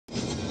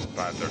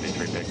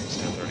533 Pickens,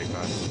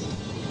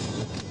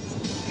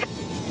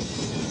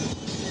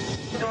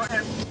 1035. Go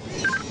ahead.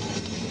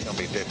 It'll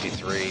be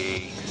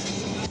 53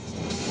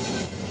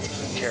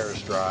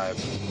 Terrace Drive.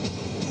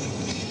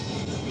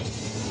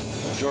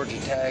 Georgia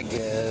tag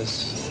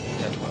is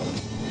 1012.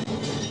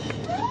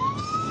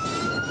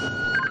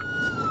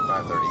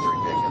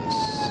 533 Pickens.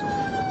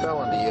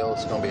 Fell into yield.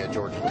 It's going to be a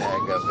Georgia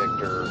tag of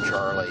Victor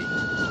Charlie.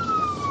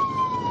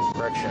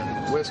 Correction.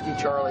 Whiskey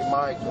Charlie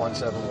Mike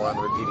 171,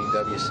 repeating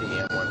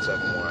WCM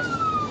 171.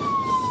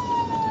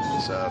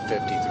 It's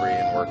 53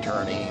 and we're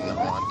turning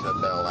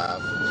onto Bell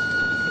Ave.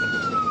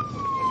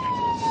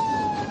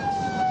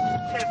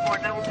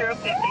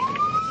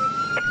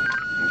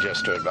 10-4-00-50.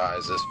 Just to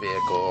advise, this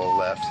vehicle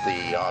left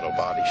the auto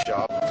body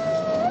shop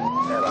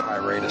at a high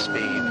rate of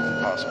speed,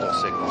 possible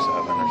signal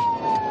 7 or so.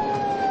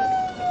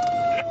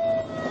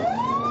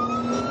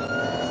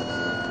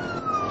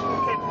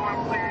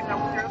 10-4, clear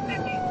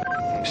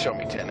 0050. Show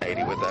me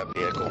 1080 with that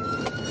vehicle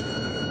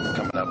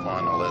coming up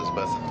on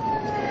Elizabeth.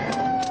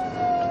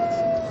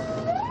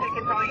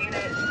 Pickens all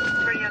units,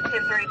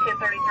 1030,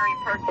 1033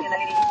 per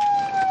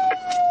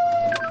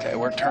 1080. Okay,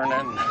 we're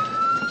turning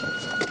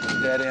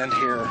dead end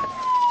here,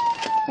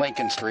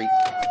 Lincoln Street.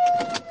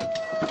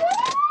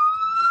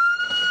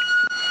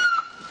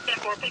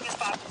 10-4, Pickens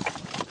 5.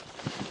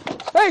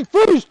 Hey,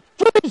 freeze!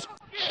 Freeze!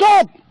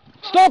 Stop!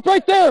 Stop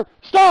right there!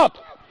 Stop!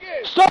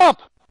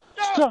 Stop!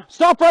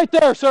 Stop right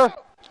there, sir!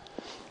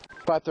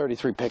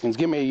 533 Pickens,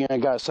 give me a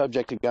unit, got a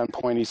subject at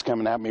gunpoint, he's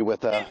coming at me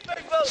with a...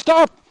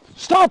 Stop!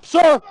 Stop,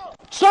 sir!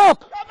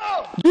 Stop!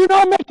 Do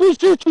not make me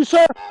shoot you,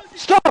 sir!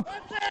 Stop!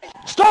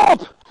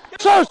 Stop!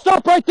 Sir,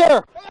 stop right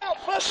there!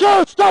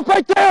 Sir, stop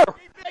right there!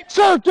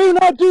 Sir, do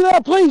not do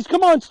that, please!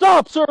 Come on,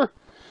 stop, sir!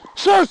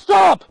 Sir,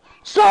 stop!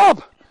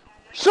 Stop!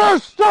 Sir,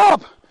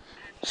 stop!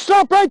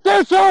 Stop right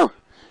there, sir!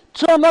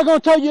 Sir, I'm not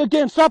going to tell you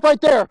again. Stop right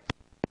there.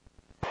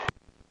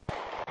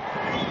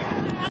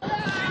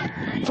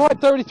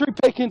 533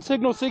 Pickens,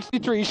 signal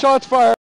 63. Shots fired.